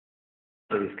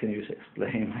Please, can you just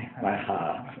explain my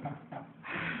heart?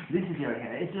 This is your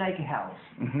hair. It's like a house.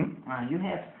 You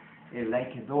have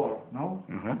like a door, no?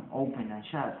 Open and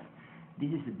shut. This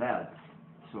is a belt.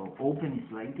 So open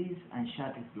is like this and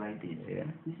shut is like this. Yeah.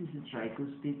 This is a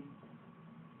tricuspid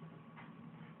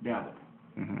belt.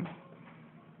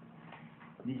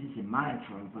 This is a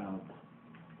mitral belt.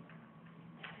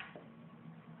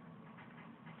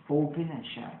 Open and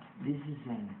shut. This is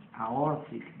an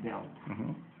aortic belt.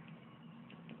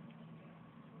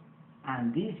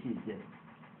 And this is the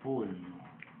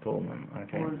Pullman,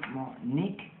 okay.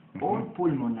 pulmonic or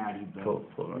pulmonary belt.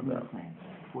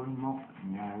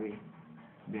 Pulmonary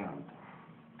belt.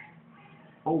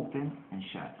 Open and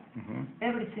shut.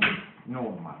 Everything is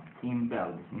normal in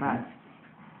belts, but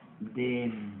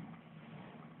the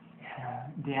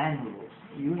annulus,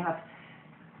 you have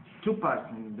two parts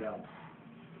in the belt.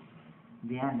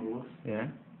 The annulus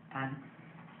and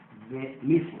the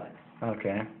leaflet.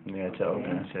 Okay, yeah, to open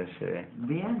and shut, yeah.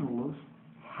 The annulus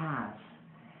has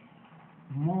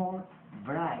more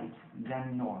bright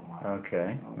than normal.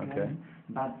 Okay.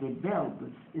 But the belt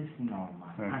is normal,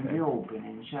 and the open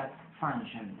and shut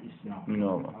function is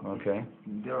normal. Okay.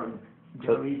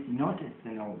 There is not a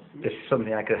stenosis. It's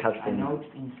something I could have A note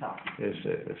inside. Yes,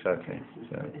 exactly.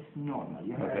 It's normal.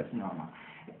 Your hair is normal.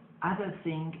 Other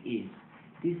thing is,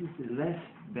 this is the left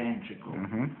ventricle,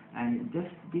 and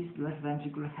this left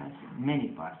ventricle has many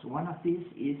parts. One of these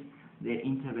is the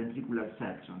interventricular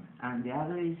section, and the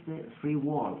other is the free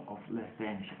wall of left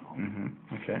ventricle.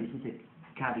 This is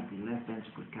a cavity, left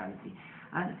ventricle cavity.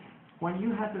 And when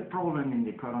you have a problem in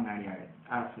the coronary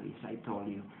arteries, I told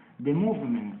you, the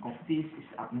movement of this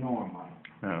is abnormal.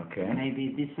 Okay.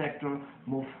 Maybe this sector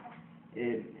moves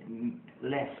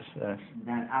less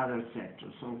than other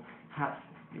sectors, so have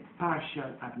a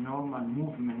partial abnormal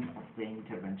movement of the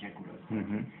interventricular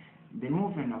section. The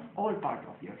movement of all parts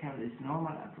of your hair is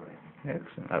normal at rest.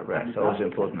 Excellent. At rest, always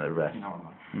important at rest.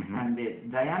 Normal. And the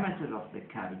diameter of the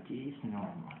cavity is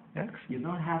normal. Excellent. You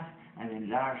don't have an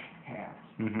enlarged hair.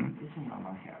 It's a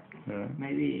normal hair.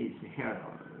 Maybe it's a hair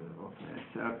of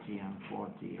 30 and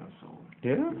 40 or so.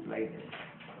 Yeah. It's like this.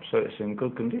 So it's in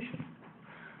good condition.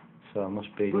 So it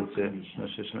must be good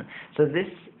condition. So this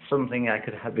something I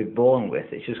could be born with.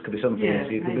 It just could be something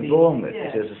you could be born with.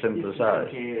 It's just as simple as that.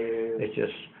 It's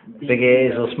just big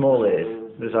ears or small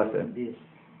ears. Exactly. This.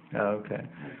 Okay.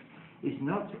 It's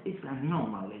an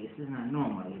anomaly. It's an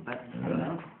anomaly, but it's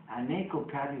not an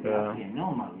echocardiography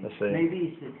anomaly. Maybe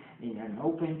it's in an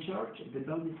open church. The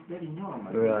belt is very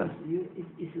normal.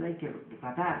 It's like a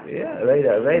radar. Yeah,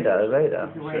 radar. It's a radar.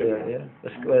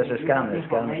 Where's the scan?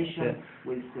 Information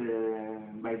with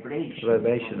vibration.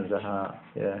 Vibration of the heart.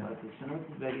 Yeah. But it's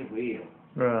not very real.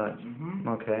 Right.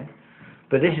 Okay.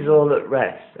 But this is all at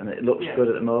rest, and it looks good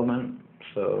at the moment.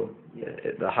 So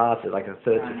the heart is like a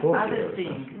 30-40. Other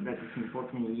thing that is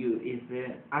important in you is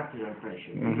the arterial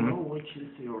pressure. You know which is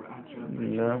your arterial pressure?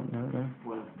 No.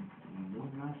 Well, we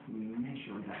must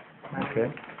measure that. Okay.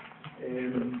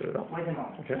 Wait a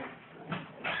moment. Okay.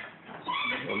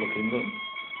 Well, looking good.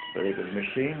 Very good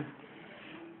machine.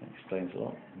 Explains a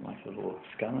lot. Nice little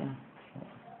scanner.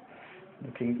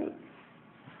 Looking good.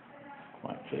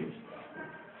 Quite pleased.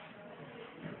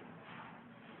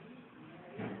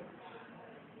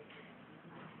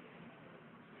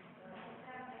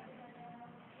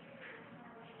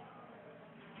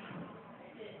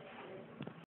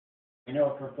 ¿Tiene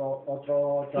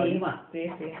otro lima? Sí.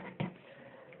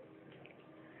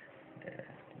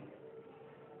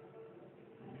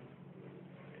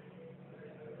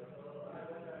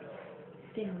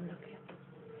 Tiene un bloqueo.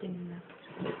 Tiene una...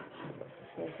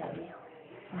 Se salió.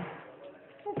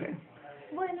 Okay.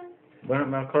 Bueno,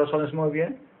 ¿mi corazón es muy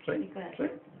bien? Sí,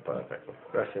 corazón. Perfecto.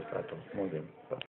 Gracias, Tato. Muy bien.